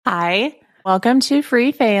Hi, welcome to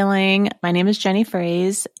Free Failing. My name is Jenny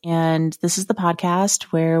Fraze, and this is the podcast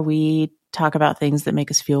where we talk about things that make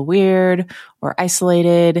us feel weird or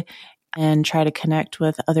isolated and try to connect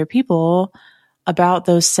with other people about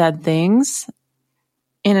those said things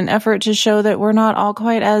in an effort to show that we're not all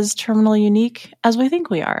quite as terminally unique as we think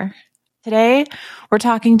we are. Today, we're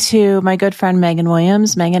talking to my good friend, Megan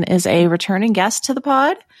Williams. Megan is a returning guest to the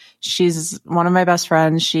pod. She's one of my best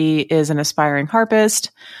friends. She is an aspiring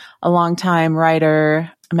harpist, a longtime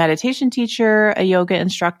writer, a meditation teacher, a yoga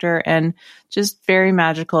instructor, and just very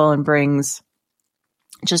magical and brings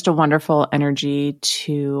just a wonderful energy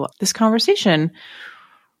to this conversation.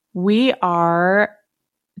 We are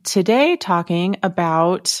today talking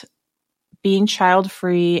about being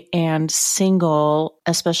child-free and single,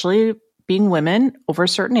 especially being women over a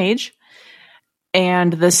certain age,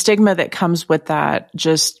 and the stigma that comes with that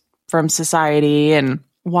just from society and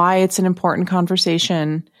why it's an important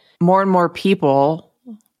conversation. More and more people,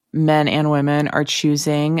 men and women, are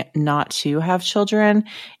choosing not to have children,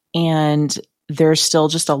 and there's still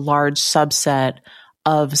just a large subset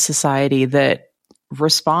of society that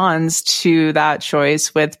responds to that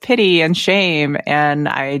choice with pity and shame. And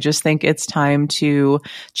I just think it's time to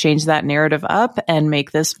change that narrative up and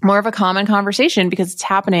make this more of a common conversation because it's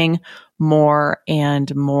happening more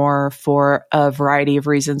and more for a variety of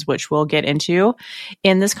reasons, which we'll get into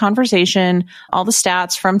in this conversation. All the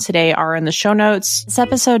stats from today are in the show notes. This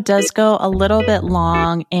episode does go a little bit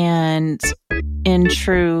long, and in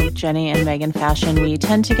true Jenny and Megan fashion, we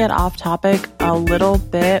tend to get off topic a little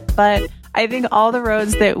bit, but I think all the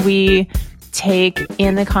roads that we take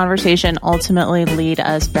in the conversation ultimately lead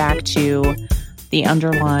us back to the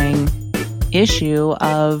underlying issue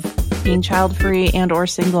of being child-free and or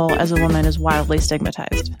single as a woman is wildly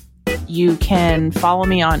stigmatized. You can follow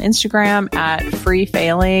me on Instagram at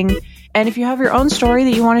freefailing. And if you have your own story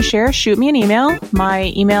that you want to share, shoot me an email.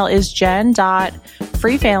 My email is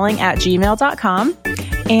jen.freefailing@gmail.com.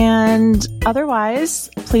 And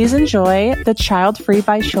otherwise, please enjoy the Child Free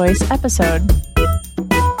by Choice episode.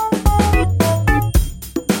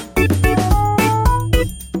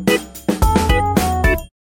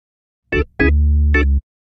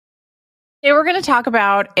 Today, we're going to talk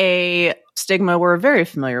about a stigma we're very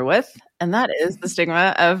familiar with, and that is the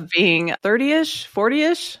stigma of being 30-ish,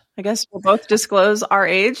 40-ish. I guess we'll both disclose our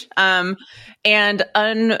age, and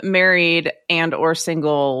unmarried and or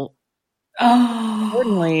single,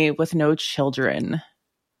 importantly, with no children.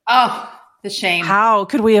 Oh, the shame. How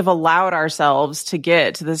could we have allowed ourselves to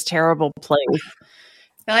get to this terrible place?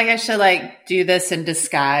 I feel like I should do this in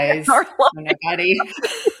disguise. Nobody.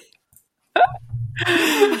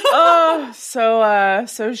 Oh,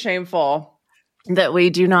 so shameful that we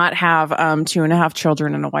do not have 2.5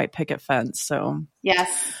 children and a white picket fence. So yes.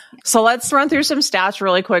 So let's run through some stats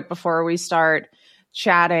really quick before we start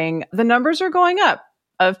chatting. The numbers are going up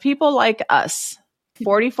of people like us.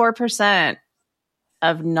 44%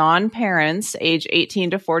 of non-parents age 18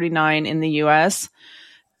 to 49 in the U.S.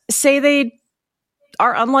 say they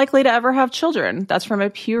are unlikely to ever have children. That's from a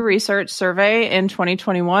Pew Research survey in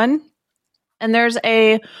 2021. And there's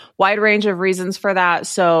a wide range of reasons for that.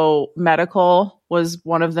 So medical was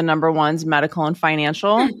one of the number ones, medical and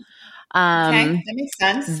financial. Okay, that makes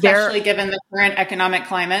sense, especially given the current economic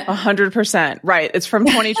climate. 100%. Right. It's from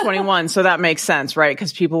 2021. So that makes sense, right?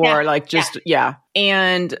 Because people are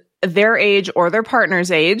And their age or their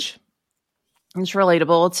partner's age is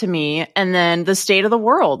relatable to me. And then the state of the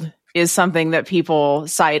world is something that people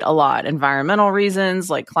cite a lot. Environmental reasons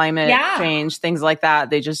like climate change, things like that.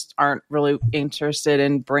 They just aren't really interested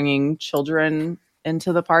in bringing children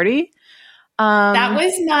into the party. That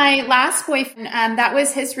was my last boyfriend. That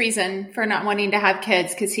was his reason for not wanting to have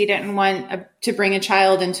kids, because he didn't want to bring a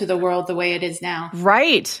child into the world the way it is now.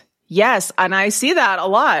 Right. Yes. And I see that a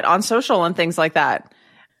lot on social and things like that.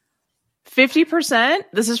 50%,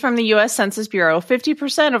 this is from the U.S. Census Bureau,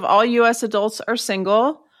 50% of all U.S. adults are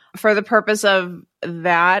single. For the purpose of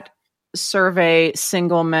that survey,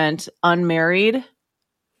 single meant unmarried,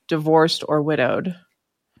 divorced, or widowed.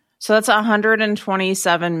 So that's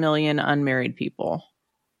 127 million unmarried people.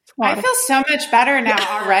 I feel so much better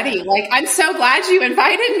now already. I'm so glad you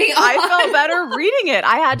invited me on. I felt better reading it.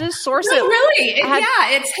 I had to source it. Really?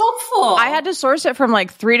 It's helpful. I had to source it from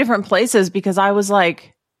 3 different places because I was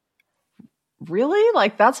like, really?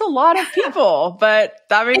 That's a lot of people. But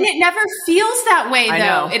and it never feels that way,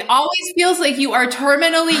 though. It always feels like you are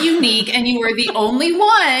terminally unique and you are the only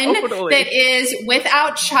one that is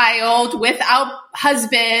without child, without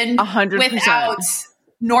husband, 100%. without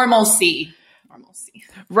normalcy.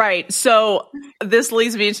 Right. So this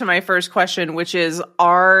leads me to my first question, which is,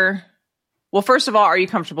 are Well, first of all, are you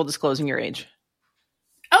comfortable disclosing your age?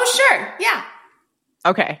 Oh, sure. Yeah.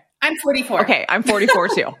 Okay. I'm 44. Okay. I'm 44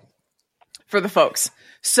 too. For the folks.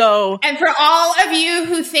 So, and for all of you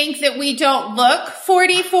who think that we don't look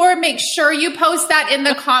 44, make sure you post that in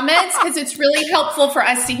the comments because it's really helpful for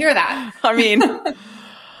us to hear that. I mean,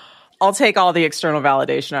 I'll take all the external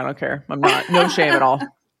validation. I don't care. No shame at all.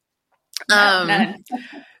 None.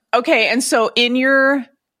 Okay. And so in your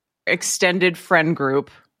extended friend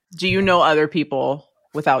group, do you know other people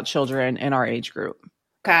without children in our age group?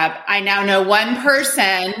 I now know one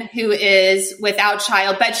person who is without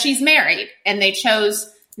child, but she's married and they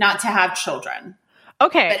chose not to have children.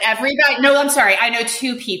 Okay. But I'm sorry. I know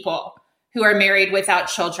two people who are married without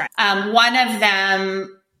children. One of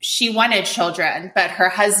them, she wanted children, but her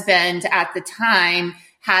husband at the time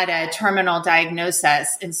had a terminal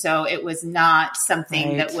diagnosis. And so it was not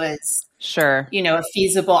something that was, sure, a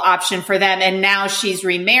feasible option for them. And now she's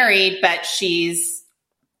remarried, but she's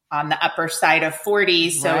on the upper side of 40.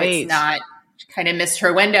 So it's not, kind of missed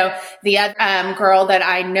her window. The other girl that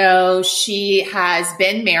I know, she has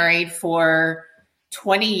been married for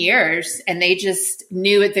 20 years and they just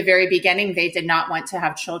knew at the very beginning they did not want to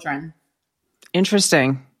have children.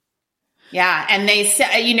 Interesting. Yeah. And they said,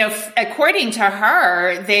 according to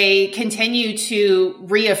her, they continue to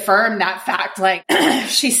reaffirm that fact. Like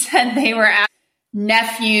she said they were at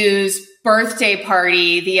nephew's birthday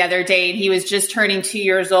party the other day and he was just turning 2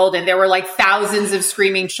 years old and there were like thousands of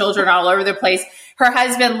screaming children all over the place. Her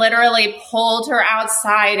husband literally pulled her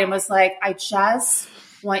outside and was like, I just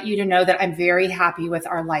want you to know that I'm very happy with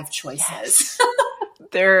our life choices. Yes.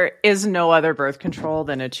 There is no other birth control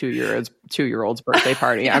than a 2-year-old's birthday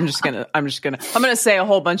party. I'm gonna say a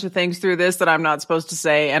whole bunch of things through this that I'm not supposed to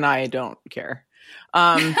say, and I don't care.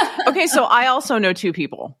 Okay, so I also know two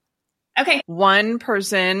people. Okay. One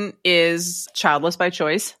person is childless by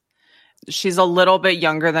choice. She's a little bit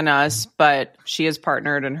younger than us, but she is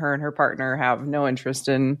partnered, and her partner have no interest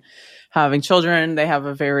in having children. They have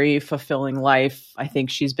a very fulfilling life. I think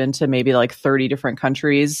she's been to maybe like 30 different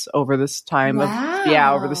countries over this time.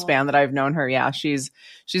 Wow. Over the span that I've known her. Yeah, she's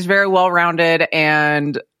very well-rounded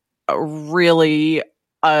and really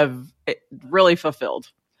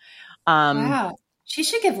fulfilled. Wow. She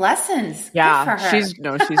should give lessons. Yeah, good for her.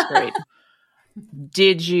 she's great.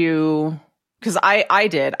 Did you, because I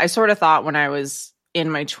did. I sort of thought when I was in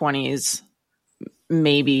my 20s,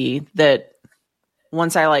 maybe that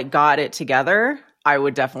once I got it together, I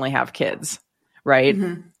would definitely have kids. Right.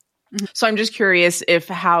 Mm-hmm. Mm-hmm. So I'm just curious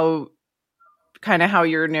how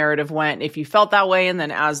your narrative went, if you felt that way. And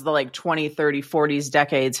then as the 20, 30, 40s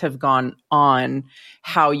decades have gone on,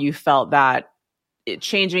 how you felt that it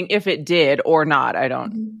changing, if it did or not. I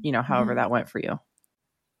don't, however that went for you.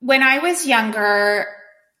 When I was younger,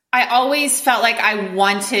 I always felt like I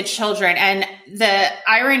wanted children. And the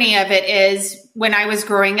irony of it is when I was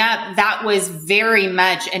growing up, that was very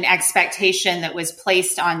much an expectation that was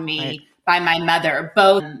placed on me by my mother,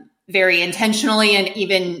 both very intentionally and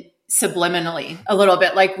even subliminally a little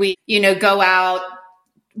bit. Like we, go out.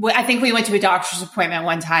 I think we went to a doctor's appointment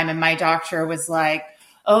one time and my doctor was like,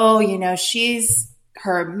 oh,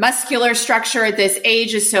 her muscular structure at this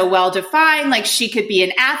age is so well defined. Like she could be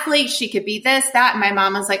an athlete. She could be this, that. And my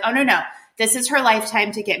mom was like, oh, no. This is her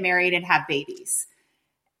lifetime to get married and have babies.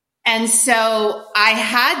 And so I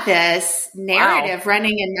had this narrative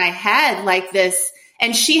running in my head like this.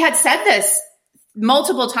 And she had said this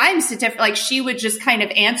multiple times to she would just kind of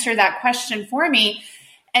answer that question for me.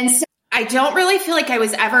 And so I don't really feel like I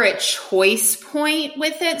was ever at choice point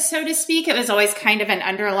with it, so to speak. It was always kind of an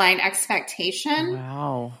underlying expectation.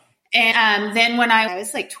 Wow. And then when I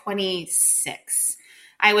was 26,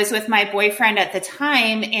 I was with my boyfriend at the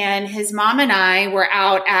time and his mom and I were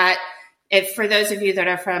out at, for those of you that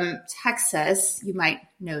are from Texas, you might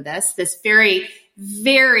know this very,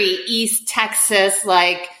 very East Texas,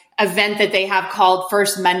 event that they have called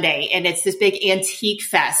First Monday. And it's this big antique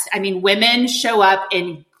fest. I mean, women show up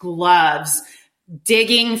in gloves,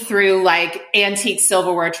 digging through antique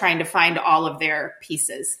silverware, trying to find all of their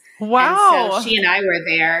pieces. Wow. And so she and I were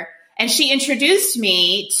there and she introduced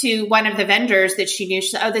me to one of the vendors that she knew. She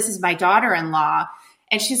said, oh, this is my daughter-in-law.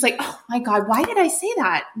 And she's like, oh my God, why did I say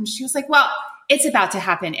that? And she was like, well, it's about to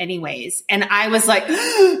happen anyways. And I was like,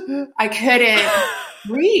 I couldn't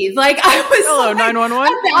breathe. I was hello,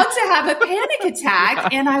 911 about to have a panic attack.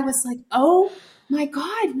 Yeah. And I was like, oh my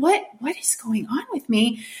God, what is going on with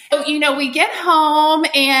me? So, we get home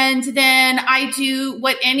and then I do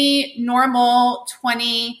what any normal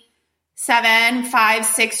 26 7, 5,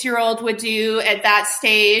 6-year-old would do at that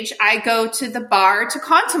stage. I go to the bar to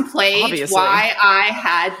contemplate Obviously. why I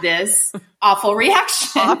had this awful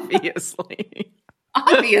reaction. Obviously.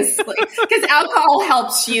 Obviously, because alcohol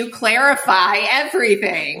helps you clarify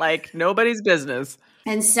everything. Like nobody's business.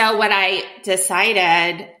 And so what I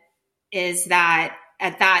decided is that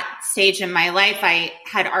at that stage in my life, I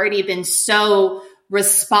had already been so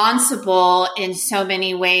responsible in so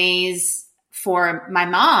many ways for my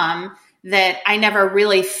mom that I never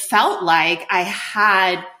really felt like I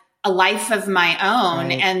had a life of my own.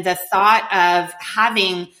 Right. And the thought of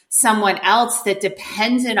having someone else that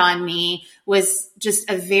depended on me was just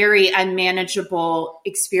a very unmanageable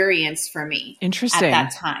experience for me. Interesting.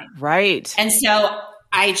 At that time. Right. And so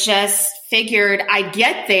I just figured I'd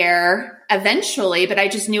get there eventually, but I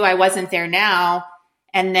just knew I wasn't there now.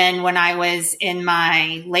 And then when I was in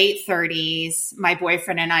my late 30s, my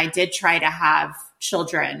boyfriend and I did try to have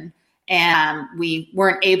children, and we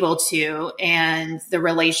weren't able to. And the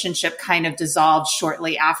relationship kind of dissolved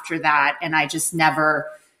shortly after that. And I just never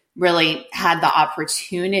really had the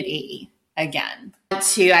opportunity again.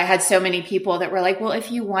 I had so many people that were like, well,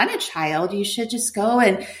 if you want a child, you should just go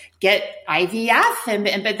and get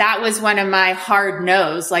IVF. But that was one of my hard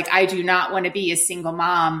no's. Like, I do not want to be a single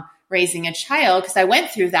mom raising a child, because I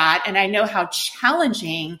went through that and I know how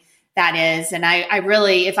challenging that is. And I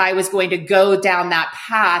really, if I was going to go down that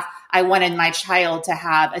path, I wanted my child to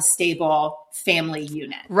have a stable family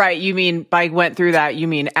unit. Right. You mean by went through that, you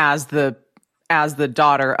mean as the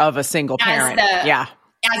daughter of a single parent.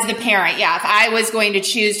 As the parent, yeah. If I was going to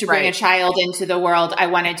choose to bring a child into the world, I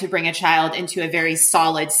wanted to bring a child into a very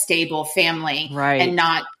solid, stable family, right, and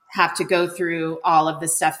not have to go through all of the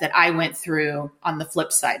stuff that I went through on the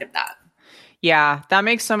flip side of that. Yeah, that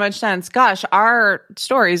makes so much sense. Gosh, our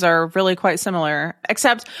stories are really quite similar,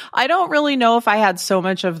 except I don't really know if I had so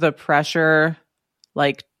much of the pressure,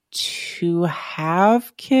 like, to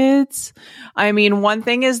have kids. I mean, one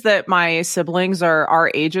thing is that my siblings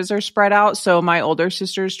our ages are spread out. So my older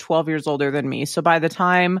sister's 12 years older than me. So by the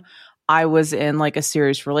time I was in like a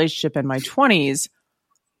serious relationship in my 20s,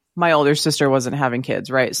 my older sister wasn't having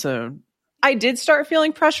kids, right? So I did start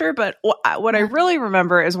feeling pressure, but what I really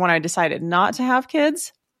remember is when I decided not to have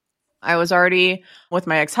kids, I was already with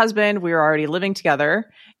my ex-husband. We were already living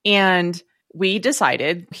together, and we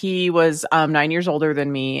decided he was 9 years older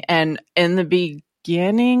than me. And in the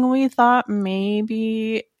beginning, we thought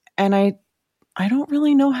maybe, and I don't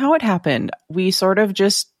really know how it happened. We sort of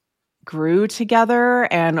just grew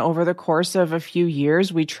together, and over the course of a few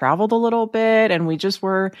years, we traveled a little bit, and we just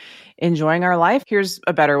were enjoying our life. Here's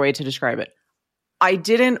a better way to describe it. I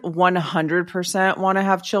didn't 100% want to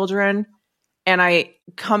have children. And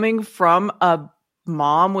coming from a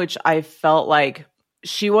mom, which I felt like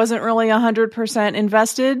she wasn't really 100%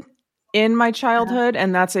 invested in my childhood,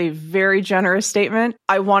 and that's a very generous statement.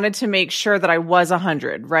 I wanted to make sure that I was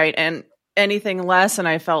 100, right? And anything less, and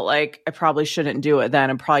I felt like I probably shouldn't do it then.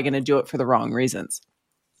 I'm probably going to do it for the wrong reasons.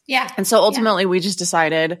 Yeah. And so ultimately we just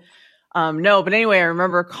decided no. But anyway, I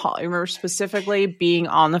remember specifically being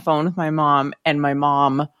on the phone with my mom, and my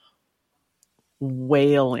mom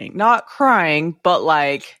wailing, not crying, but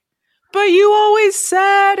like, but you always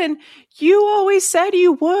said, and you always said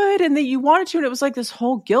you would, and that you wanted to. And it was like this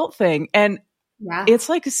whole guilt thing. And it's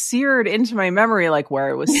like seared into my memory, like where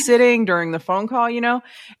I was sitting during the phone call, you know?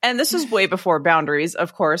 And this was way before boundaries,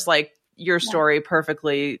 of course, like your story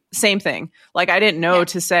perfectly, same thing. Like I didn't know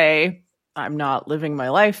to say, I'm not living my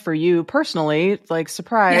life for you personally, like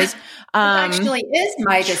surprise. It actually is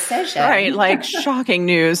my decision. Right, like shocking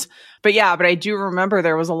news. But I do remember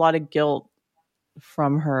there was a lot of guilt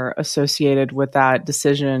from her associated with that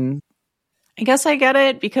decision. I guess I get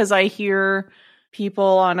it because I hear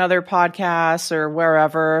people on other podcasts or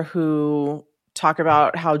wherever who talk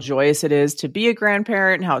about how joyous it is to be a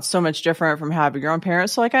grandparent and how it's so much different from having your own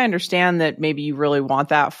parents. So like, I understand that maybe you really want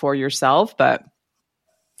that for yourself, but.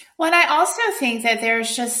 Well, and I also think that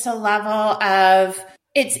there's just a level of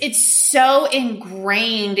it's so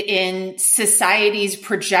ingrained in society's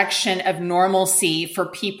projection of normalcy for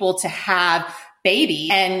people to have babies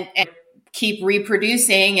and keep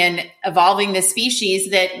reproducing and evolving the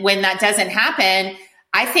species, that when that doesn't happen,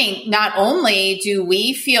 I think not only do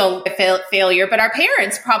we feel failure, but our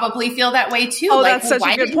parents probably feel that way too. Oh, like, that's such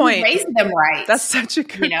a good point. Raise them right. That's such a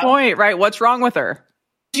good point, right? What's wrong with her?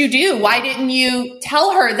 You do? Why didn't you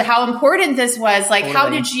tell her how important this was? Like, how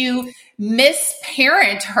did you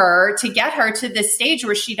misparent her to get her to this stage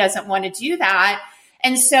where she doesn't want to do that?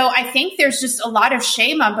 And so I think there's just a lot of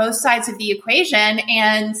shame on both sides of the equation.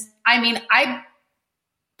 And I mean, I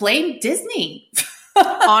blame Disney.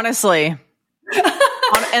 Honestly.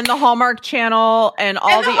 and the Hallmark Channel and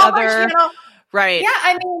all the other Channel. Right. Yeah,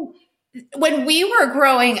 I mean, when we were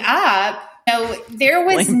growing up, there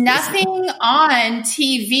was nothing on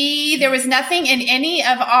TV. There was nothing in any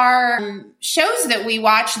of our shows that we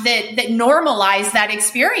watched that normalized that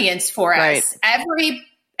experience for us.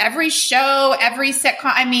 Every show, every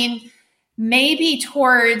sitcom. I mean, maybe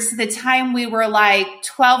towards the time we were like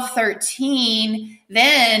 12, 13,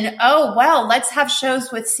 then, let's have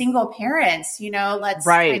shows with single parents, let's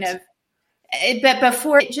kind of. But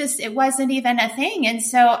before it wasn't even a thing. And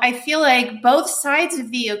so I feel like both sides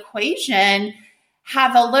of the equation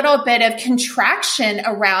have a little bit of contraction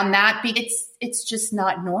around that because it's just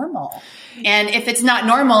not normal. And if it's not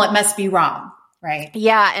normal, it must be wrong. Right.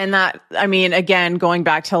 Yeah. And that, I mean, again, going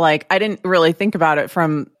back to I didn't really think about it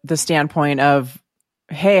from the standpoint of,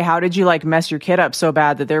 hey, how did you mess your kid up so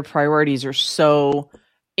bad that their priorities are so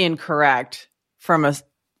incorrect from a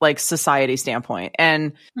society standpoint.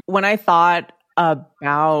 And when I thought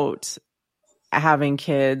about having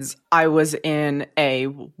kids, I was in a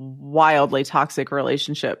wildly toxic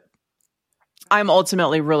relationship. I'm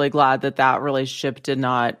ultimately really glad that relationship did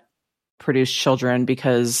not produce children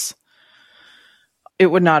because it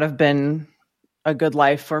would not have been a good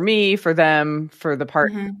life for me, for them, for the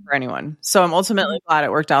partner, for anyone. So I'm ultimately glad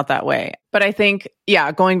it worked out that way. But I think,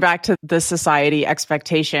 going back to the society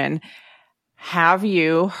expectation, have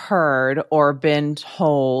you heard or been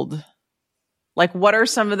told, what are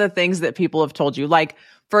some of the things that people have told you?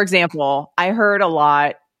 For example, I heard a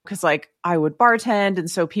lot because I would bartend. And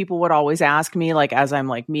so people would always ask me, as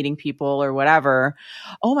I'm meeting people or whatever,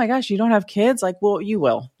 oh my gosh, you don't have kids? Well, you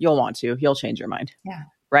will. You'll want to. You'll change your mind. Yeah.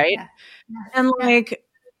 Right. Yeah. And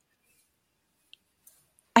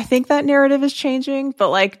I think that narrative is changing,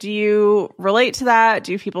 but do you relate to that?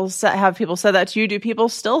 Have people said that to you? Do people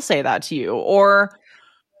still say that to you? Or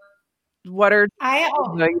what are...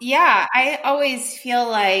 I always feel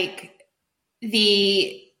like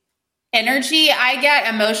the energy I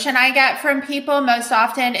get, emotion I get from people most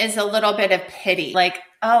often is a little bit of pity.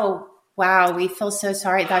 Oh, wow, we feel so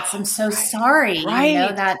sorry. I'm so sorry.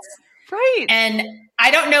 Right. That's right. And I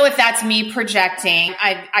don't know if that's me projecting.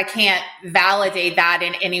 I can't validate that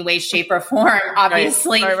in any way, shape, or form,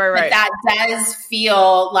 obviously. Right. But that does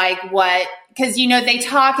feel because, they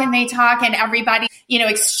talk and everybody,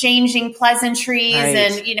 exchanging pleasantries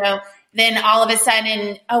and, then all of a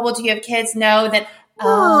sudden, do you have kids? No, then.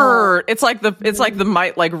 It's like the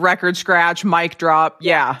mic, record scratch, mic drop.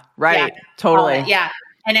 Yeah. Right. Yeah. Totally. Yeah.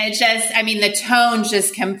 And it just, the tone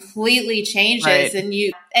just completely changes.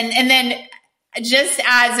 Right. And then just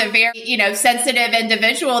as a very, sensitive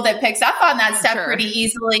individual that picks up on that stuff pretty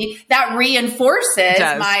easily, that reinforces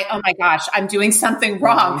oh my gosh, I'm doing something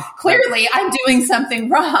wrong. Clearly I'm doing something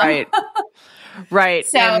wrong. Right. Right.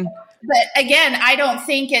 So, but again, I don't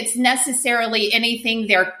think it's necessarily anything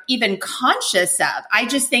they're even conscious of. I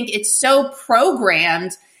just think it's so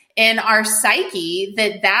programmed in our psyche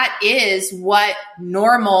that is what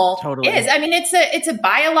normal is. It's a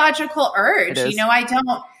biological urge. I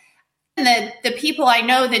don't, and the people I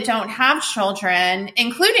know that don't have children,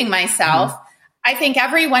 including myself, I think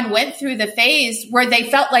everyone went through the phase where they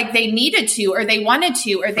felt like they needed to, or they wanted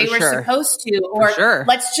to, or they were supposed to, or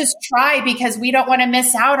let's just try because we don't want to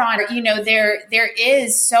miss out on it. There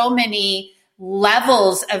is so many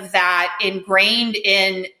levels of that ingrained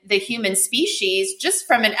in the human species, just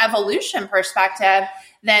from an evolution perspective,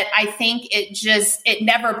 that I think it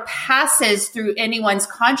never passes through anyone's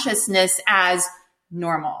consciousness as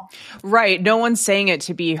normal. Right. No one's saying it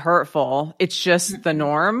to be hurtful. It's just the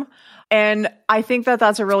norm. And I think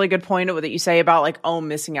that's a really good point that you say about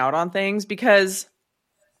missing out on things, because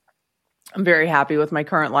I'm very happy with my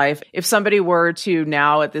current life. If somebody were to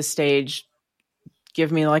now at this stage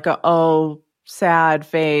give me sad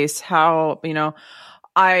face, how,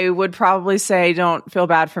 I would probably say, don't feel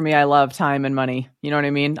bad for me. I love time and money. You know what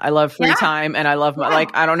I mean? I love free time and I love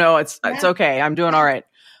I don't know. It's okay. I'm doing all right.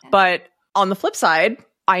 But on the flip side,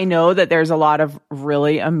 I know that there's a lot of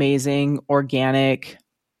really amazing organic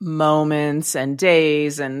moments and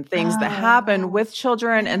days and things that happen with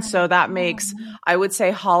children. And so that makes, I would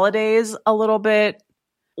say, holidays a little bit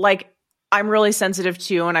I'm really sensitive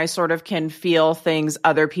to, and I sort of can feel things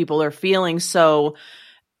other people are feeling. So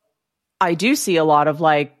I do see a lot of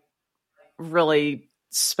really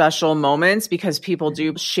special moments because people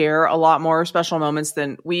do share a lot more special moments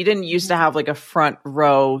than we didn't used to have a front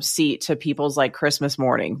row seat to people's Christmas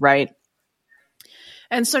morning. Right.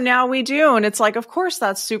 And so now we do. And it's of course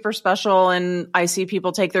that's super special. And I see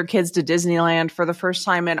people take their kids to Disneyland for the first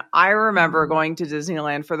time. And I remember going to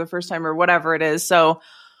Disneyland for the first time or whatever it is. So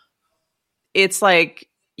it's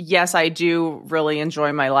yes, I do really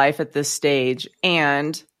enjoy my life at this stage.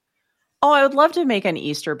 And, I would love to make an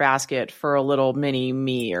Easter basket for a little mini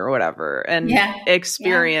me or whatever and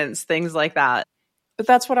experience things like that. But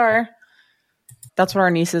that's what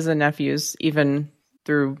our nieces and nephews, even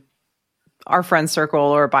through our friend circle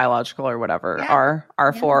or biological or whatever,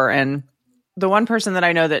 are for. And the one person that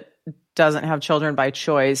I know that doesn't have children by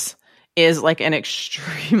choice is like an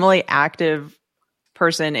extremely active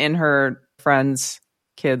person in her friends'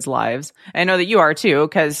 kids' lives. I know that you are too,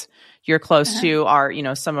 because you're close to our,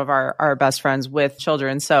 some of our best friends with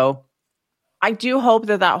children. So I do hope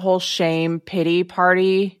that whole shame pity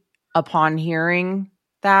party upon hearing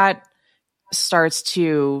that starts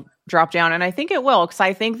to drop down. And I think it will, because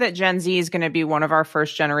I think that Gen Z is going to be one of our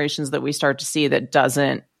first generations that we start to see that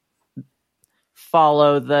doesn't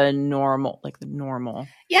follow the normal.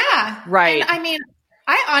 Yeah. Right. And I mean,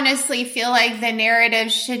 I honestly feel like the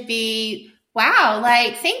narrative should be, wow,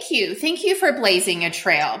 like, thank you. Thank you for blazing a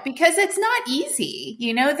trail, because it's not easy.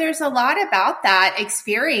 There's a lot about that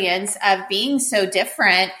experience of being so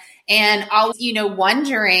different and always,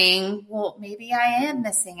 wondering, well, maybe I am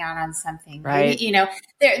missing out on something. Right. Maybe,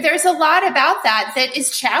 there's a lot about that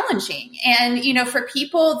is challenging. And, for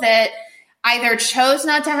people that either chose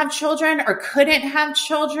not to have children or couldn't have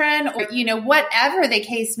children or, whatever the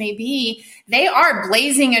case may be, they are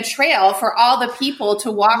blazing a trail for all the people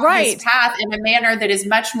to walk this path in a manner that is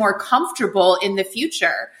much more comfortable in the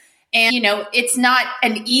future. And, it's not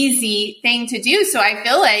an easy thing to do. So I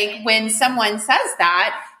feel like when someone says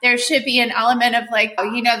that, there should be an element of like,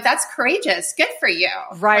 that's courageous. Good for you.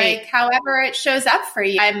 Right. Like, however it shows up for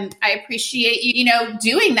you. I appreciate you,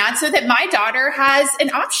 doing that so that my daughter has an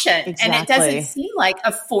option. Exactly. And it doesn't seem like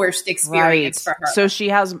a forced experience for her. So she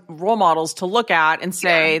has role models to look at and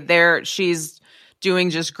say she's doing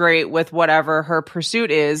just great with whatever her pursuit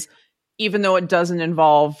is, even though it doesn't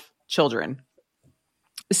involve children.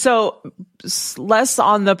 So less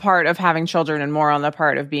on the part of having children and more on the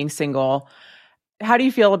part of being single. How do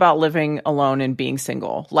you feel about living alone and being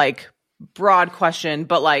single? Like, broad question,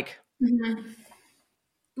 but like. Mm-hmm.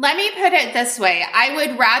 Let me put it this way. I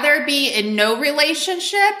would rather be in no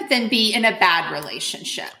relationship than be in a bad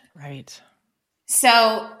relationship. Right.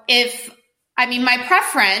 So my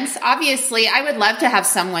preference, obviously, I would love to have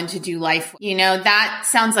someone to do life. That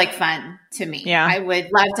sounds like fun to me. Yeah. I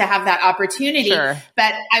would love to have that opportunity,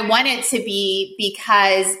 but I want it to be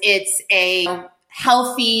because it's a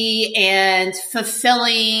healthy and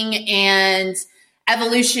fulfilling and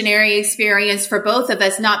evolutionary experience for both of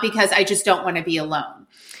us, not because I just don't want to be alone.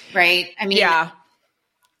 Right. I mean,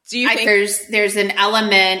 do you think there's an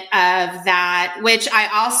element of that, which I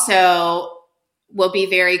also will be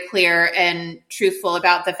very clear and truthful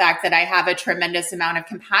about the fact that I have a tremendous amount of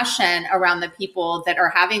compassion around the people that are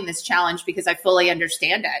having this challenge, because I fully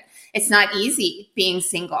understand it. It's not easy being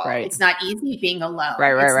single. Right. It's not easy being alone.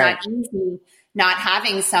 It's not easy not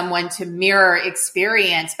having someone to mirror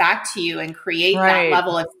experience back to you and create that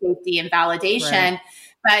level of safety and validation.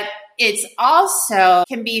 But it's also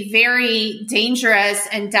can be very dangerous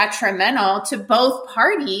and detrimental to both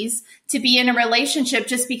parties to be in a relationship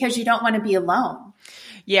just because you don't want to be alone.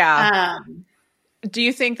 Yeah. Do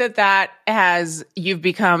you think that you've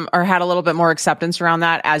become or had a little bit more acceptance around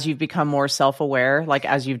that as you've become more self-aware, like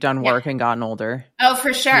as you've done work and gotten older? Oh,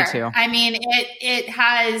 for sure. Me too. I mean,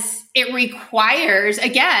 it requires,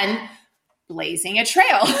 again, blazing a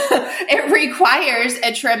trail. It requires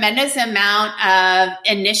a tremendous amount of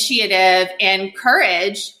initiative and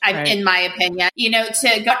courage, in my opinion,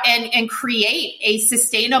 to go and create a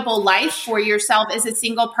sustainable life for yourself as a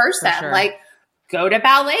single person. Sure. Like, go to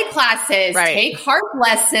ballet classes, take harp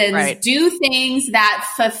lessons, do things that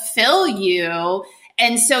fulfill you.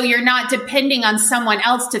 And so you're not depending on someone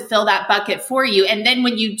else to fill that bucket for you. And then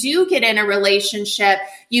when you do get in a relationship,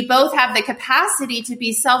 you both have the capacity to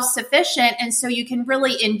be self-sufficient. And so you can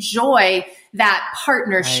really enjoy that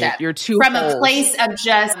partnership from a place of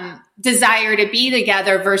just desire to be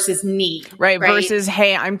together versus need. Right. Versus,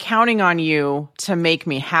 hey, I'm counting on you to make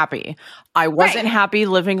me happy. I wasn't happy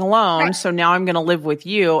living alone. So now I'm going to live with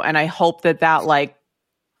you. And I hope that like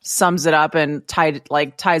sums it up and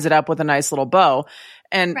ties it up with a nice little bow.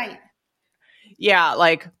 And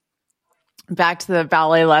like back to the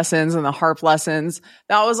ballet lessons and the harp lessons,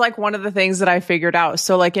 that was like one of the things that I figured out.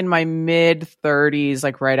 So like in my mid 30s,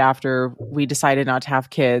 like right after we decided not to have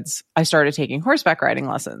kids, I started taking horseback riding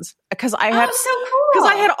lessons because I had, so cool. because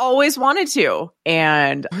I had always wanted to.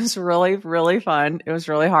 And it was really, really fun. It was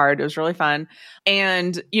really hard. It was really fun.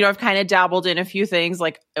 And, I've kind of dabbled in a few things.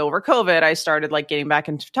 Like over COVID, I started like getting back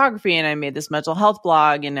into photography, and I made this mental health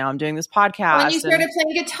blog, and now I'm doing this podcast. When you started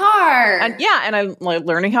playing guitar. And I'm like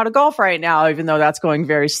learning how to golf right now, even though that's going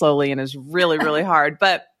very slowly and is really, really hard.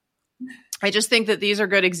 But I just think that these are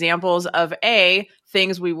good examples of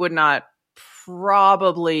things we would not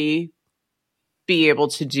probably be able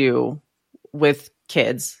to do with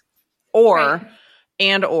kids, or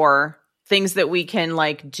things that we can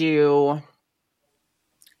like do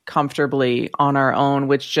comfortably on our own,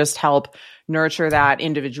 which just help nurture that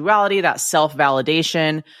individuality, that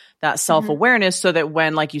self-validation, that self-awareness, so that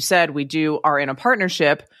when, like you said, we are in a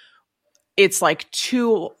partnership, it's like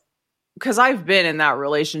because I've been in that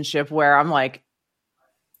relationship where I'm like,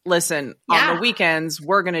 listen, on the weekends,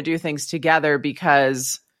 we're going to do things together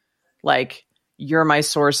because like you're my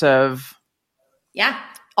source of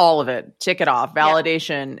all of it, tick it off,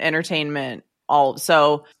 validation, entertainment, all.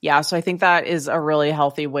 So I think that is a really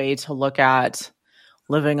healthy way to look at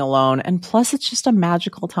living alone. And plus it's just a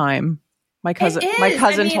magical time. My cousin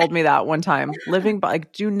told me that one time.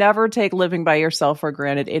 Do never take living by yourself for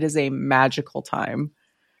granted. It is a magical time.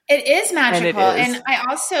 It is magical. And I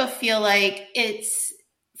also feel like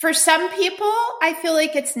for some people, I feel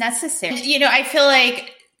like it's necessary. I feel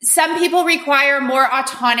like some people require more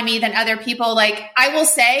autonomy than other people. Like I will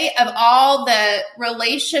say, of all the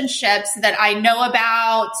relationships that I know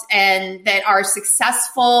about and that are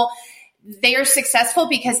successful, they are successful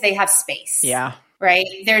because they have space. Yeah. Right.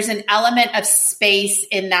 There's an element of space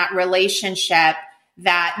in that relationship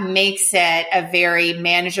that makes it a very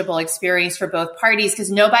manageable experience for both parties, because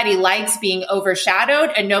nobody likes being overshadowed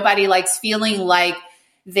and nobody likes feeling like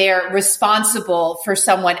they're responsible for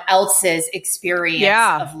someone else's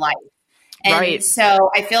experience of life. And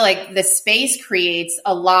so I feel like the space creates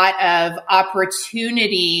a lot of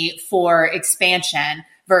opportunity for expansion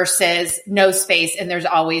versus no space. And there's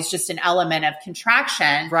always just an element of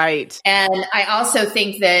contraction. Right. And I also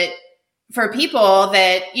think that for people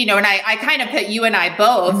that, and I kind of put you and I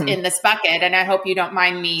both in this bucket, and I hope you don't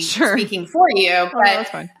mind me speaking for you, but that's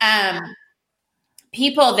fine.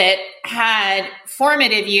 People that had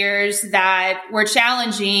formative years that were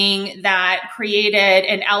challenging, that created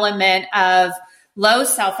an element of low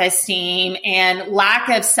self-esteem and lack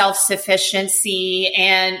of self-sufficiency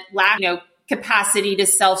and lack, capacity to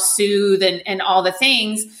self-soothe and all the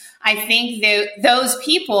things. I think that those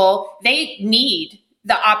people, they need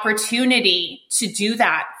the opportunity to do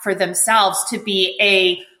that for themselves, to be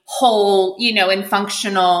a whole, and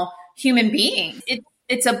functional human being.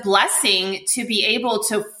 It's a blessing to be able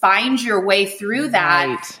to find your way through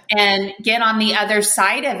that and get on the other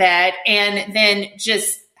side of it, and then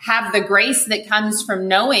just have the grace that comes from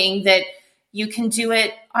knowing that you can do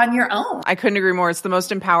it on your own. I couldn't agree more. It's the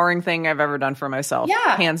most empowering thing I've ever done for myself.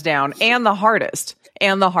 Yeah. Hands down. And the hardest.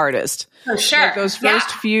 For sure. Like those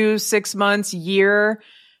first few 6 months, year,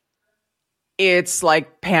 it's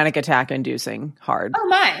like panic attack inducing hard. Oh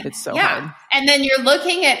my. It's so hard. And then you're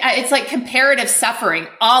looking at, it's like comparative suffering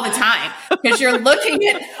all the time, because you're looking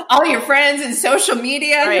at all your friends and social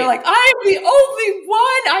media and you're like, I'm the only one.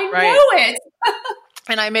 I know it.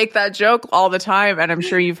 And I make that joke all the time, and I'm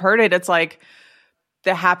sure you've heard it. It's like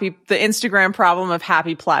the Instagram problem of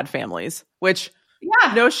happy plaid families, which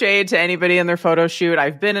no shade to anybody in their photo shoot.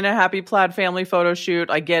 I've been in a happy plaid family photo shoot.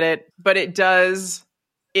 I get it. But it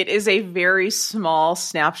is a very small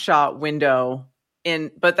snapshot window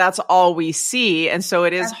but that's all we see. And so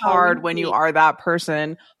it is hard when you are that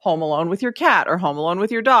person home alone with your cat or home alone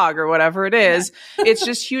with your dog or whatever it is. It's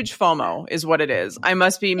just huge FOMO is what it is. I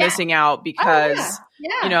must be missing out because,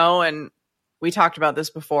 and we talked about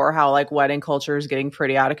this before, how like wedding culture is getting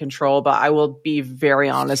pretty out of control, but I will be very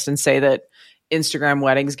honest and say that Instagram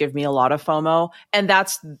weddings give me a lot of FOMO, and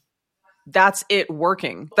that's it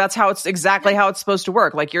working. That's exactly how it's supposed to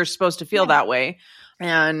work. Like you're supposed to feel that way.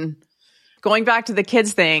 And going back to the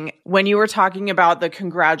kids thing, when you were talking about the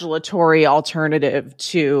congratulatory alternative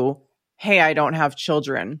to, hey, I don't have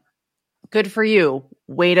children, good for you.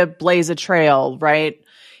 Way to blaze a trail, right?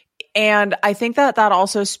 And I think that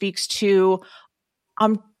also speaks to,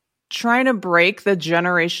 I'm trying to break the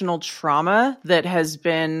generational trauma that has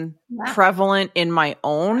been prevalent in my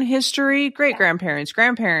own history, great-grandparents,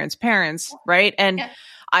 grandparents, parents, right? And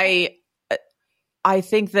I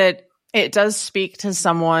think that it does speak to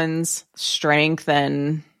someone's strength,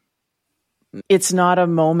 and it's not a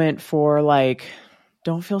moment for like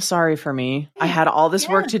don't feel sorry for me. I had all this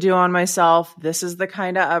work to do on myself. This is the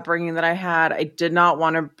kind of upbringing that I had. I did not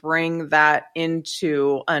want to bring that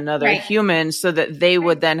into another human so that they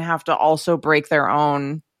would then have to also break their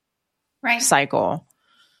own cycle.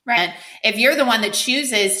 Right. And if you're the one that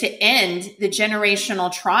chooses to end the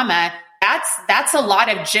generational trauma, that's a lot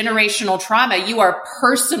of generational trauma you are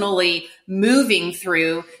personally moving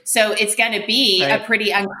through. So it's going to be a pretty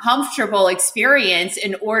uncomfortable experience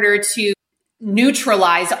in order to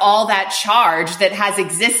neutralize all that charge that has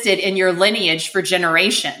existed in your lineage for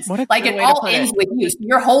generations. Like it all ends with you. So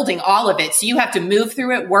you're holding all of it. So you have to move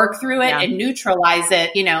through it, work through it, and neutralize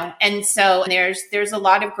it, you know. And so there's a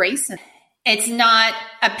lot of grace in it. It's not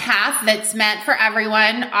a path that's meant for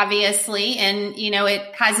everyone, obviously. And, you know, it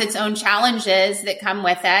has its own challenges that come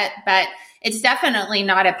with it, but it's definitely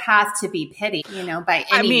not a path to be pitied, you know, by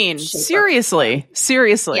any seriously.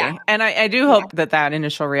 Yeah. And I do hope that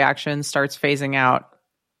initial reaction starts phasing out.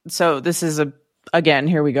 So this is again,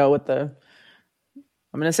 here we go with I'm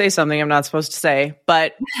going to say something I'm not supposed to say,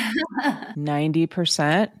 but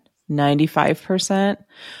 90%, 95%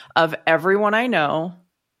 of everyone I know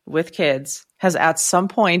with kids has at some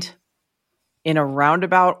point in a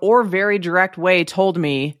roundabout or very direct way told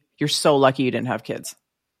me, you're so lucky you didn't have kids.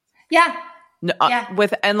 Yeah.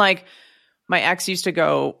 And like my ex used to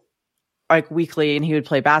go like weekly and he would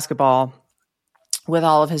play basketball with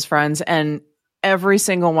all of his friends and every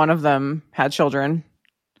single one of them had children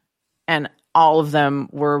and all of them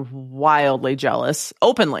were wildly jealous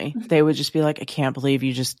openly. They would just be like, I can't believe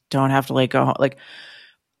you just don't have to like go home. Like,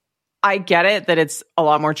 I get it that it's a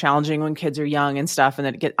lot more challenging when kids are young and stuff.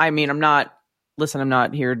 And I'm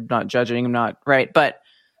not here, not judging. I'm not right. But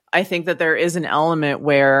I think that there is an element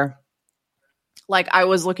where, like I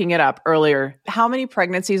was looking it up earlier, how many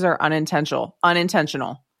pregnancies are unintentional?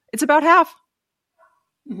 It's about half.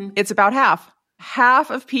 Mm-hmm. It's about half. Half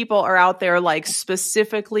of people are out there like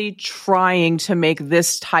specifically trying to make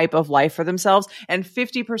this type of life for themselves. And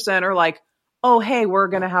 50% are like, oh, hey, we're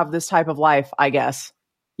going to have this type of life, I guess.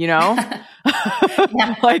 You know,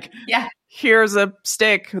 here's a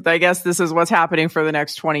stick. I guess this is what's happening for the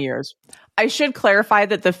next 20 years. I should clarify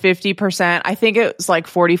that the 50%, I think it was like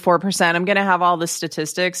 44%. I'm going to have all the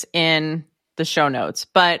statistics in the show notes,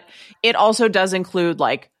 but it also does include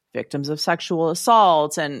like victims of sexual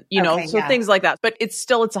assault and, things like that. But it's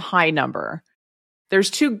a high number. There's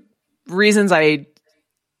two reasons I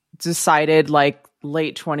decided like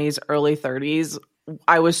late 20s, early 30s.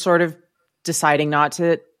 I was sort of deciding not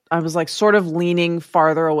to. I was like sort of leaning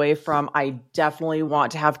farther away from, I definitely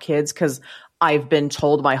want to have kids because I've been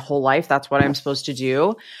told my whole life that's what I'm supposed to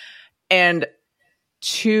do. And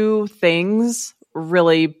two things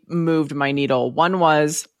really moved my needle. One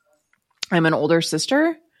was I'm an older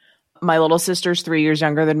sister. My little sister's 3 years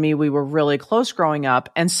younger than me. We were really close growing up.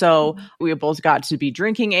 And so we both got to be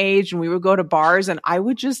drinking age and we would go to bars and I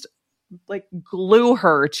would just like glue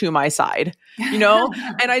her to my side, you know?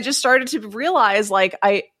 And I just started to realize like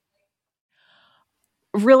it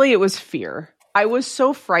was fear. I was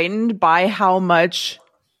so frightened by how much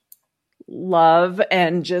love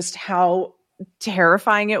and just how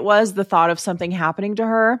terrifying it was, the thought of something happening to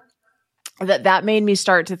her, that made me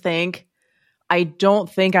start to think, I don't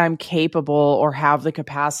think I'm capable or have the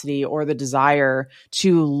capacity or the desire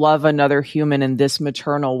to love another human in this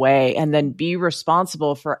maternal way and then be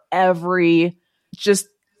responsible for just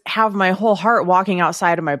have my whole heart walking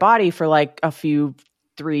outside of my body for like a few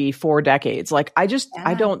 3-4 decades. Like I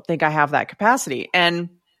don't think I have that capacity. And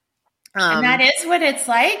that is what it's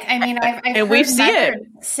like. I mean, I've heard we see it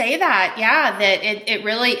say that. Yeah. That it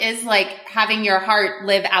really is like having your heart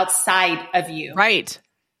live outside of you. Right.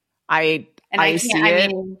 I see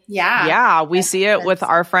it. We see it with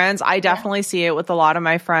our friends. I definitely see it with a lot of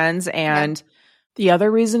my friends. And the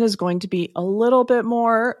other reason is going to be a little bit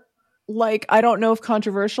more like, I don't know if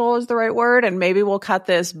controversial is the right word, and maybe we'll cut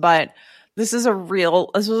this, but this was a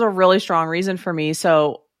really strong reason for me.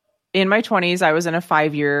 So in my 20s, I was in a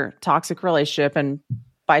 5-year toxic relationship. And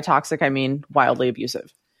by toxic, I mean wildly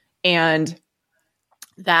abusive. And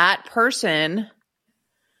that person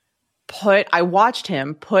I watched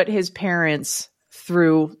him put his parents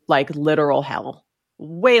through like literal hell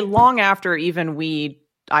way long after even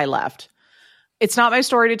I left. It's not my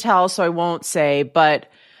story to tell, so I won't say, but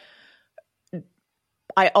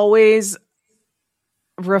I always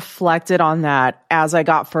reflected on that as I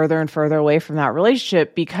got further and further away from that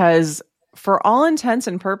relationship, because for all intents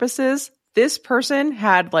and purposes, this person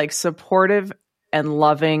had like supportive and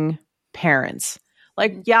loving parents.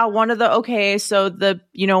 Like, yeah, one of the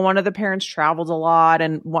parents traveled a lot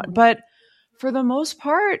but for the most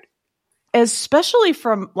part, especially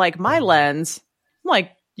from like my lens, I'm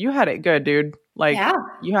like, you had it good, dude. Like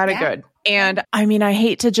you had it Yeah. good. And I mean, I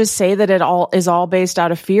hate to just say that it all is all based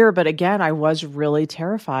out of fear, but again, I was really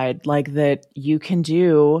terrified, like that you can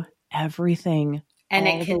do everything And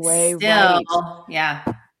all it can the way still, right. yeah.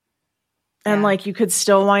 And like you could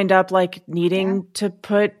still wind up like needing to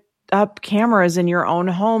put up cameras in your own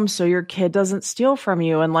home so your kid doesn't steal from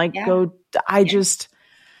you and like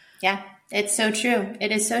Yeah, it's so true.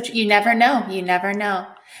 It is so true. You never know. You never know.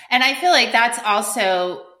 And I feel like that's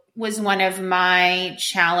also was one of my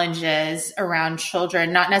challenges around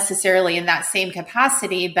children, not necessarily in that same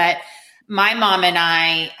capacity, but my mom and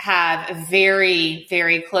I have a very,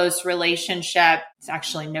 very close relationship. It's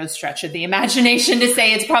actually no stretch of the imagination to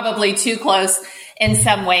say it's probably too close in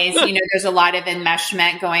some ways. You know, there's a lot of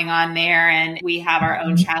enmeshment going on there, and we have our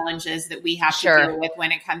own challenges that we have to deal with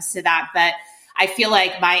when it comes to that. But I feel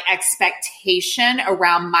like my expectation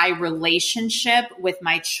around my relationship with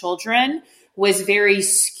my children was very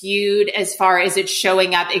skewed as far as it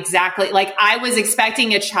showing up exactly. Like I was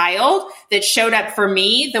expecting a child that showed up for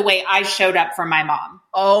me the way I showed up for my mom.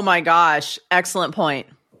 Oh my gosh. Excellent point.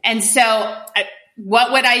 And so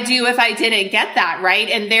what would I do if I didn't get that? Right.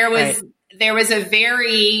 And there was a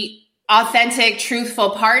very authentic,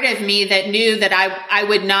 truthful part of me that knew that I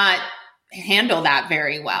would not handle that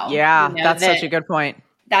very well. Yeah. You know, that's such a good point.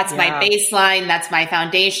 That's my baseline. That's my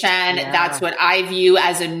foundation. Yeah. That's what I view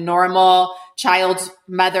as a normal child,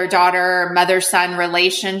 mother-daughter, mother-son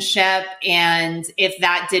relationship. And if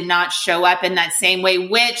that did not show up in that same way,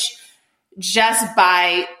 which just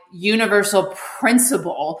by universal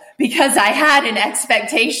principle, because I had an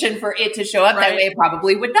expectation for it to show up that way, it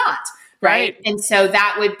probably would not. Right. And so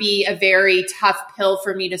that would be a very tough pill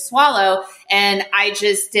for me to swallow. And I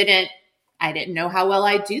just didn't know how well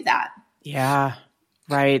I'd do that. Yeah.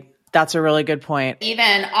 Right. That's a really good point.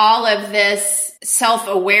 Even all of this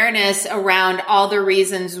self-awareness around all the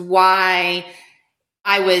reasons why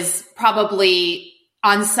I was probably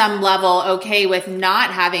on some level okay with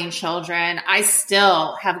not having children, I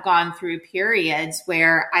still have gone through periods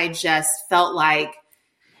where I just felt like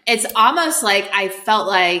it's almost like I felt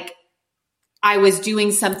like I was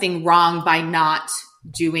doing something wrong by not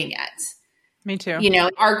doing it. Me too. You know,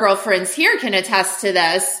 our girlfriends here can attest to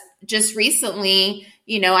this. Just recently,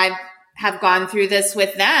 you know, I have gone through this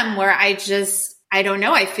with them where I don't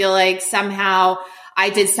know. I feel like somehow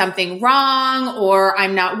I did something wrong or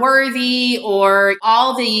I'm not worthy or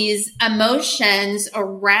all these emotions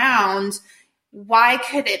around why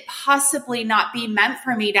could it possibly not be meant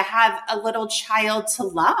for me to have a little child to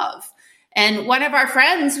love? And one of our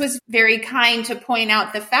friends was very kind to point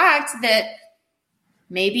out the fact that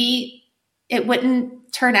maybe it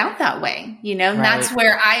wouldn't turn out that way, you know, and that's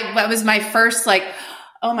where that was my first like,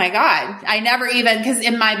 oh my God, I never even, because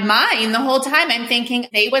in my mind the whole time I'm thinking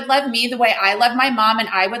they would love me the way I love my mom and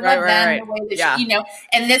I would love them the way that she, you know,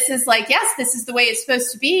 and this is like, yes, this is the way it's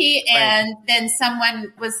supposed to be. And then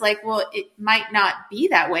someone was like, well, it might not be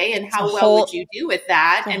that way. And how well would you do with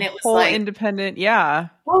that? And it was like independent. Yeah.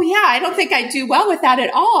 Oh yeah. I don't think I do well with that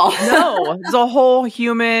at all. No, the whole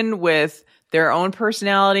human with their own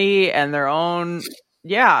personality and their own.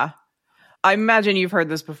 Yeah. I imagine you've heard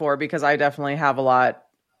this before because I definitely have a lot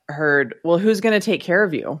heard, well, who's going to take care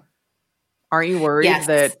of you? Aren't you worried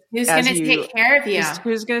that who's going to take care of you?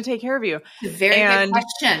 Who's going to take care of you? Very good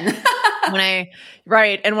question.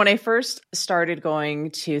 when I first started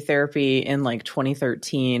going to therapy in like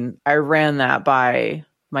 2013, I ran that by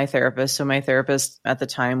my therapist. So my therapist at the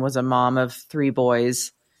time was a mom of 3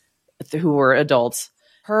 boys who were adults.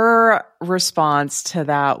 Her response to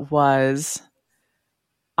that was,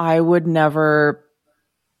 I would never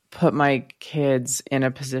put my kids in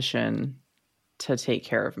a position to take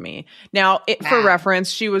care of me. Now, for reference,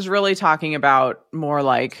 she was really talking about more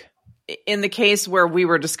like in the case where we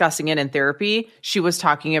were discussing it in therapy, she was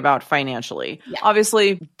talking about financially. Yeah.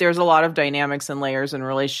 Obviously, there's a lot of dynamics and layers in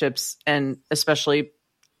relationships and especially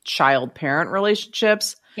child-parent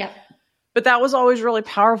relationships. Yeah. But that was always really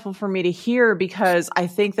powerful for me to hear because I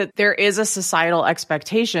think that there is a societal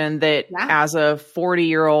expectation that as a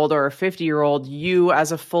 40-year-old or a 50-year-old, you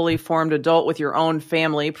as a fully formed adult with your own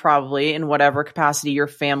family, probably in whatever capacity your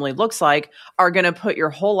family looks like, are going to put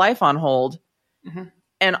your whole life on hold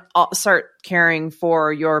and start caring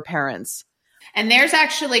for your parents. And there's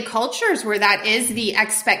actually cultures where that is the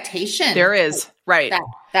expectation. There is, right.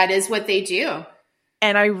 That is what they do.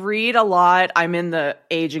 And I read a lot. I'm in the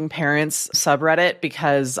aging parents subreddit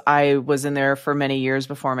because I was in there for many years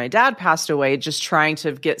before my dad passed away, just trying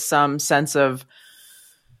to get some sense of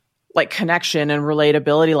like connection and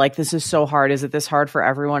relatability. Like, this is so hard. Is it this hard for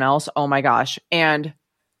everyone else? Oh my gosh. And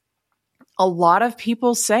a lot of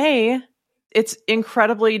people say it's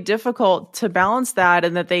incredibly difficult to balance that,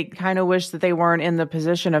 and that they kind of wish that they weren't in the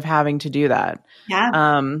position of having to do that. Yeah.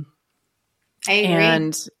 I agree.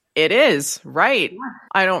 And it is, right. Yeah.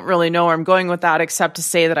 I don't really know where I'm going with that, except to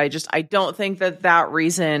say that I don't think that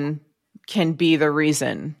reason can be the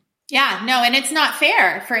reason. Yeah, no, and it's not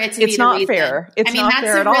fair for it to be the reason. It's not fair. It's not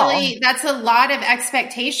fair at all. That's a lot of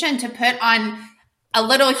expectation to put on a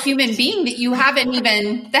little human being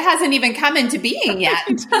that hasn't even come into being yet.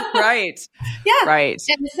 Right. Yeah. Right.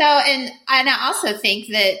 And I also think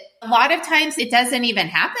that a lot of times it doesn't even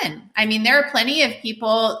happen. I mean, there are plenty of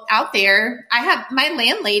people out there. My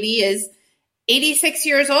landlady is 86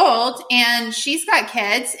 years old and she's got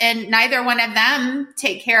kids and neither one of them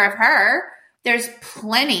take care of her. There's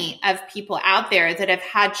plenty of people out there that have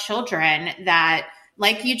had children that,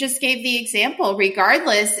 like you just gave the example,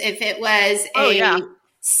 regardless if it was a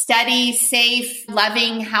steady, safe,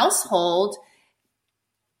 loving household,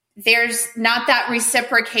 there's not that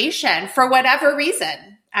reciprocation for whatever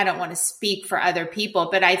reason. I don't want to speak for other people,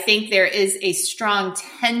 but I think there is a strong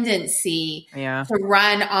tendency to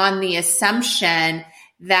run on the assumption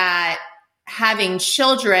that having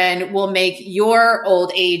children will make your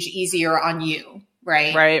old age easier on you,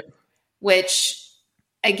 right? Right. Which,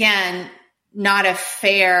 again, not a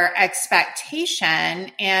fair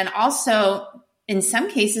expectation, and also in some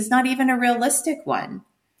cases not even a realistic one.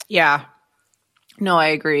 Yeah. No, I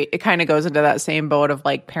agree. It kind of goes into that same boat of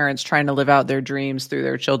like parents trying to live out their dreams through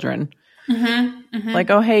their children. Mm-hmm, mm-hmm.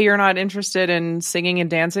 Like, oh, hey, you're not interested in singing and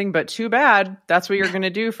dancing, but too bad. That's what you're going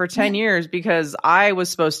to do for 10 years because I was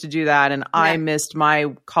supposed to do that and I missed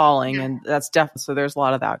my calling. And that's definitely, so there's a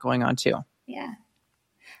lot of that going on too. Yeah.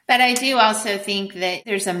 But I do also think that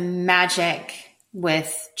there's a magic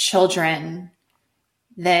with children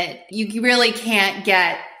that you really can't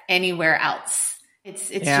get anywhere else. It's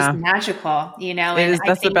just magical, you know? It is,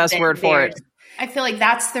 that's the best word for it. I feel like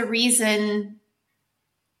that's the reason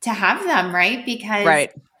to have them, right? Because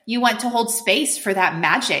you want to hold space for that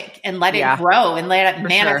magic and let it grow and let it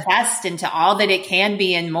manifest into all that it can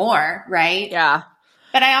be and more, right? Yeah.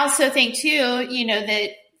 But I also think too, you know, that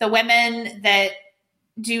the women that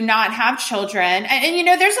do not have children, and you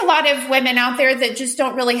know, there's a lot of women out there that just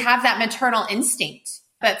don't really have that maternal instinct.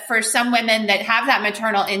 But for some women that have that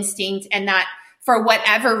maternal instinct and that for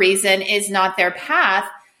whatever reason is not their path,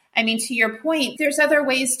 I mean, to your point, there's other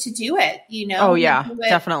ways to do it, you know? Oh, yeah,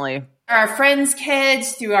 definitely. Our friends'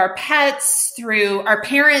 kids, through our pets, through our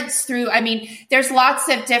parents, I mean, there's lots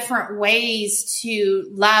of different ways to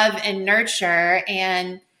love and nurture.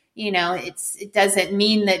 And, you know, it doesn't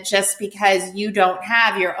mean that just because you don't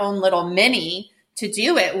have your own little mini to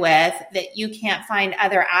do it with, that you can't find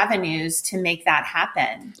other avenues to make that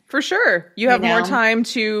happen. For sure. You have more time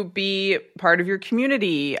to be part of your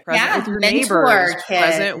community, present with your neighbors,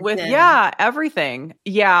 present with, everything.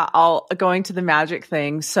 Yeah, going to the magic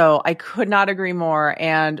thing. So I could not agree more.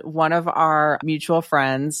 And one of our mutual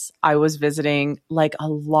friends, I was visiting like a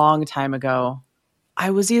long time ago.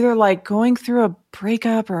 I was either like going through a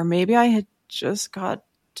breakup or maybe I had just got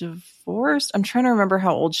divorced. I'm trying to remember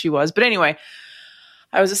how old she was. But anyway,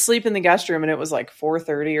 I was asleep in the guest room and it was like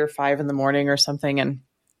 4:30 or 5 in the morning or something. And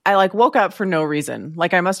I like woke up for no reason.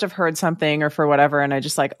 Like I must have heard something or for whatever. And I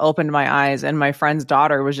just like opened my eyes and my friend's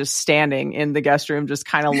daughter was just standing in the guest room, just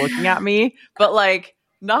kind of looking at me, but like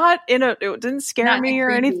it didn't scare me or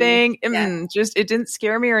anything. Yeah. It didn't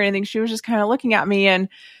scare me or anything. She was just kind of looking at me and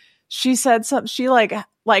she said something. She like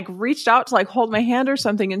reached out to like hold my hand or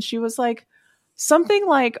something. And she was like, something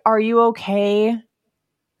like, "Are you okay?"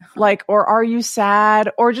 Like, or "Are you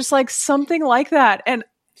sad?" Or just like something like that. And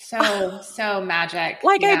so magic.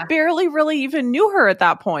 Like I barely really even knew her at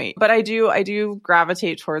that point, but I do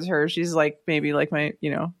gravitate towards her. She's like maybe like my, you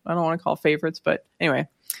know, I don't want to call favorites, but anyway,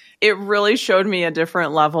 it really showed me a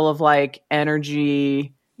different level of like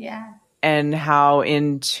energy. Yeah. And how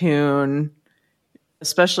in tune,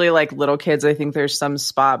 especially like little kids. I think there's some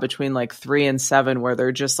spot between like 3 and 7 where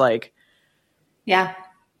they're just like,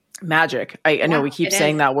 magic. I know we keep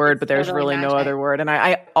saying that word, but there's totally really no other word. And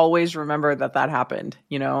I always remember that happened,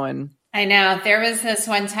 you know, and I know there was this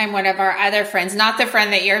one time, one of our other friends, not the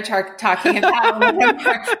friend that you're talking about,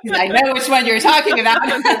 I know which one you're talking about.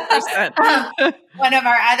 One of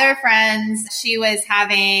our other friends, she was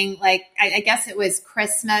having like, I guess it was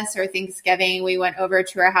Christmas or Thanksgiving. We went over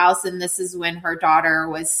to her house and this is when her daughter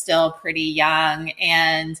was still pretty young.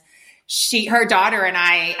 And her daughter and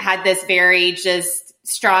I had this very just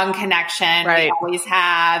strong connection. Right. We always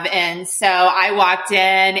have. And so I walked in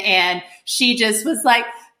and she just was like,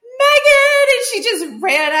 "Megan," and she just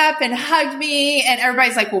ran up and hugged me. And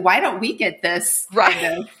everybody's like, "Well, why don't we get this?"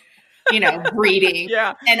 Right. breeding.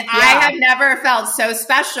 Yeah. And I have never felt so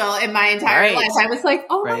special in my entire life. I was like,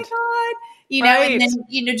 oh my God, and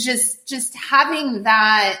then, just having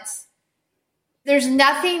that, there's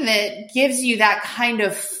nothing that gives you that kind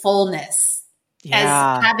of fullness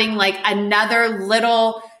as having like another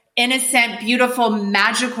little innocent, beautiful,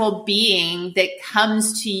 magical being that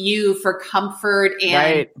comes to you for comfort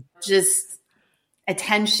and just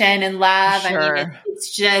attention and love. Sure. I mean,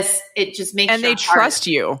 it just makes and they trust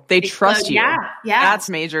you. They trust you. Yeah. That's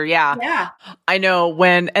major. Yeah. I know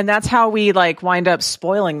and that's how we like wind up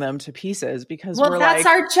spoiling them to pieces because we're that's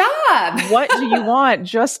like, our job. What do you want?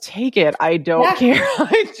 Just take it. I don't care.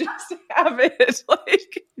 I just have it.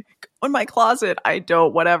 Like in my closet. I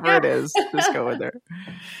don't, whatever it is, just go in there.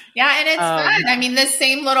 Yeah. And it's fun. I mean, this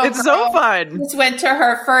same little it's girl so fun. just went to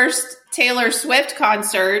her first Taylor Swift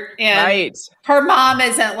concert and her mom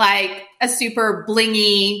isn't like a super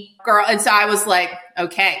blingy girl. And so I was like,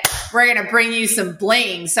 okay, we're going to bring you some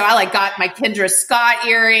bling. So I like got my Kendra Scott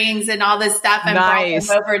earrings and all this stuff and brought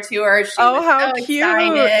them over to her. She was how so cute.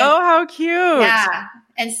 excited. Oh, how cute. Yeah.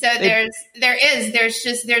 And so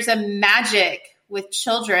there's a magic with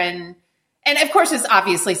children. And of course,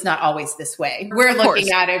 it's not always this way. We're looking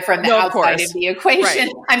at it from the outside of the equation.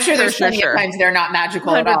 Right. I'm sure there's plenty of times they're not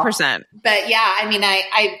magical 100%. At all. But yeah, I mean,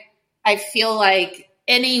 I feel like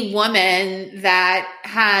any woman that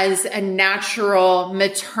has a natural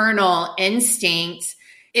maternal instinct,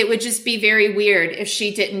 it would just be very weird if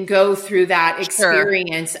she didn't go through that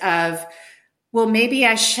experience of, well, maybe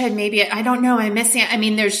I should, maybe I don't know. I'm missing it. I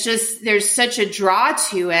mean, there's such a draw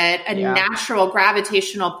to it, a natural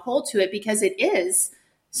gravitational pull to it because it is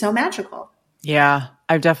so magical. Yeah.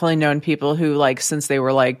 I've definitely known people who like, since they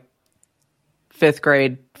were like 5th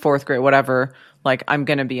grade, 4th grade, whatever, like I'm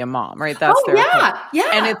going to be a mom, right? That's their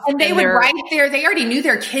yeah. And they would write there. They already knew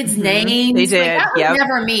their kids' names. They did. Like, that was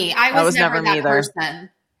never me. I was never that person.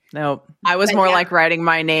 Nope. I was more like writing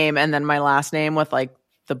my name and then my last name with like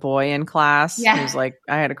the boy in class who's like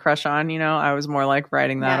I had a crush on, I was more like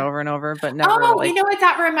writing that over and over, but never. Oh, you know what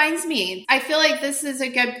that reminds me? I feel like this is a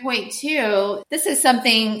good point too. This is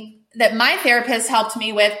something that my therapist helped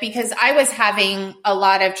me with because I was having a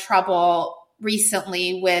lot of trouble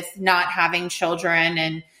recently with not having children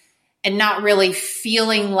and not really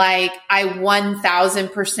feeling like I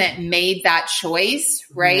 1000% made that choice,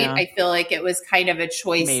 right? Yeah. I feel like it was kind of a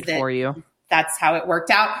choice made for you. That's how it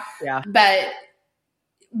worked out. Yeah. But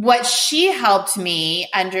what she helped me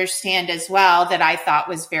understand as well that I thought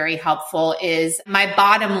was very helpful is my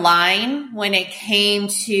bottom line when it came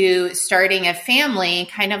to starting a family,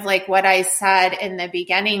 kind of like what I said in the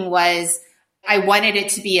beginning was I wanted it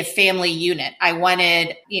to be a family unit. I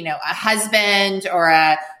wanted, a husband or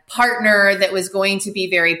a partner that was going to be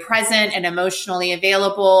very present and emotionally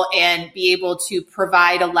available and be able to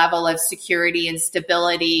provide a level of security and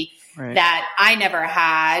stability that I never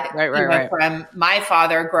had from my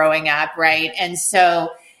father growing up. Right. And so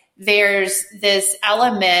there's this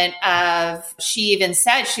element of, she even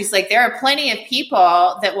said, she's like, there are plenty of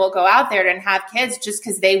people that will go out there and have kids just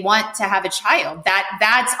because they want to have a child.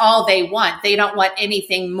 That's all they want. They don't want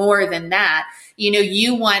anything more than that.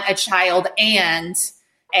 You want a child and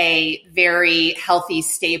a very healthy,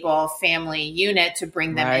 stable family unit to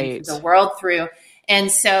bring them into the world through. And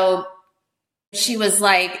so she was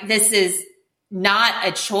like, this is not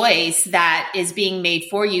a choice that is being made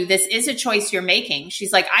for you. This is a choice you're making.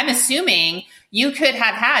 She's like, I'm assuming you could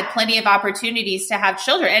have had plenty of opportunities to have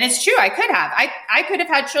children. And it's true. I could have. I could have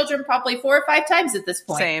had children probably 4 or 5 times at this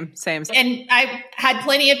point. Same. And I had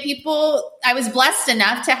plenty of people. I was blessed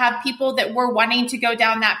enough to have people that were wanting to go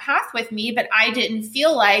down that path with me, but I didn't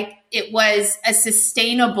feel like it was a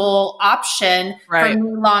sustainable option for me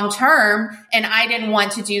long term. And I didn't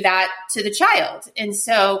want to do that to the child. And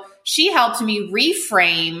so she helped me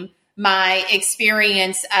reframe my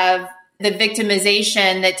experience of the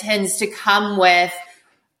victimization that tends to come with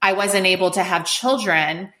I wasn't able to have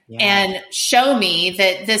children and show me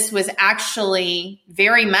that this was actually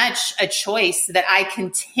very much a choice that I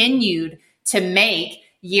continued to make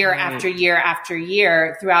year after year after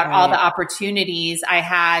year throughout all the opportunities I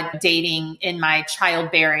had dating in my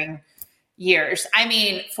childbearing years. I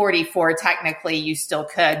mean, 44, technically you still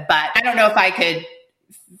could, but I don't know if I could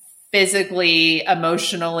physically,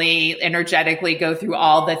 emotionally, energetically go through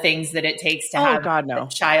all the things that it takes to have a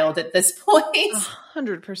child at this point.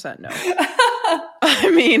 100% no.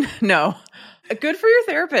 I mean, no. Good for your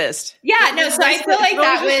therapist. Yeah, no, so I feel like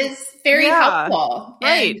that was very helpful.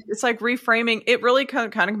 Right. And it's like reframing. It really kind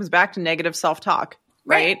of comes back to negative self-talk,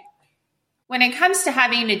 right? When it comes to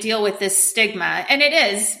having to deal with this stigma, and it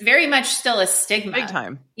is very much still a stigma. Big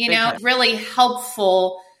time. Really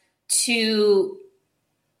helpful to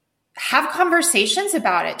have conversations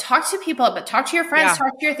about it. Talk to people, but talk to your friends,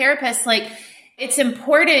 talk to your therapist. Like, it's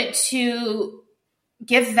important to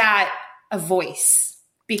give that a voice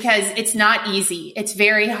because it's not easy. It's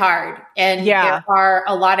very hard. And there are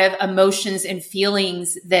a lot of emotions and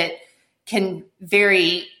feelings that can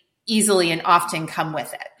very easily and often come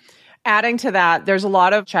with it. Adding to that, there's a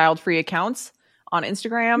lot of child-free accounts on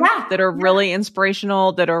Instagram that are really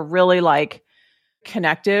inspirational, that are really like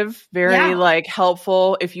connective, very like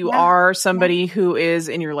helpful. If you are somebody who is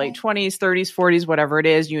in your late 20s, 30s, 40s, whatever it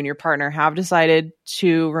is, you and your partner have decided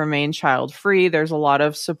to remain child-free, there's a lot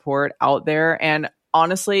of support out there. And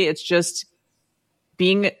honestly, it's just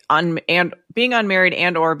being unmarried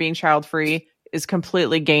and or being child-free is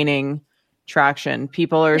completely gaining traction.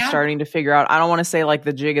 People are starting to figure out, I don't want to say like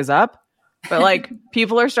the jig is up, but like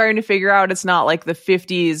people are starting to figure out it's not like the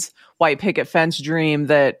 50s white picket fence dream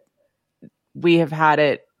that we have had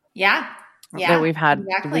it. That we've had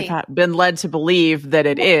been led to believe that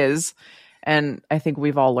it is. And I think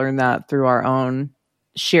we've all learned that through our own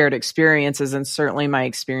shared experiences, and certainly my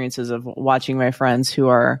experiences of watching my friends who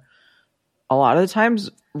are a lot of the times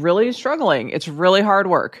really struggling. It's really hard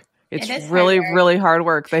work. It's really, really hard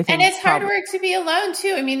work. They think, and it's hard work to be alone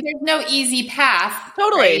too. I mean, there's no easy path.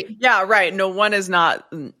 Totally. Right? Yeah, right. No, one is not,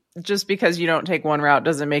 just because you don't take one route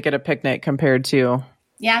doesn't make it a picnic compared to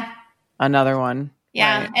another one.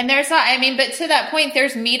 Yeah. Right. And there's not, I mean, but to that point,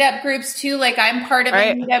 there's meetup groups too. Like I'm part of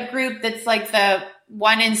a meetup group that's like the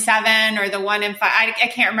 1 in 7 or the 1 in 5. I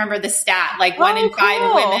can't remember the stat. Like 1 in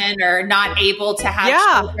 5 women are not able to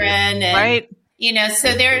have children. And, you know,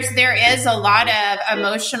 so there is a lot of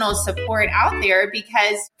emotional support out there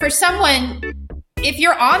because for someone, if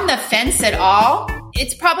you're on the fence at all,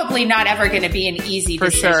 it's probably not ever going to be an easy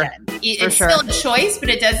decision. Sure. It's still a choice, but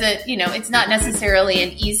it doesn't, you know, it's not necessarily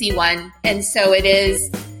an easy one. And so it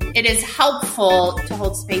is helpful to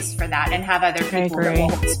hold space for that and have other people that will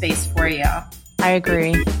hold space for you. I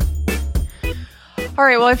agree. All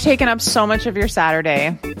right. Well, I've taken up so much of your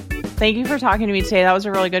Saturday. Thank you for talking to me today. That was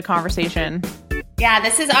a really good conversation. Yeah,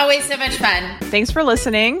 this is always so much fun. Thanks for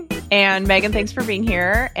listening. And Megan, thanks for being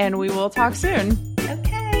here. And we will talk soon.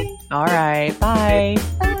 Okay. All right. Bye.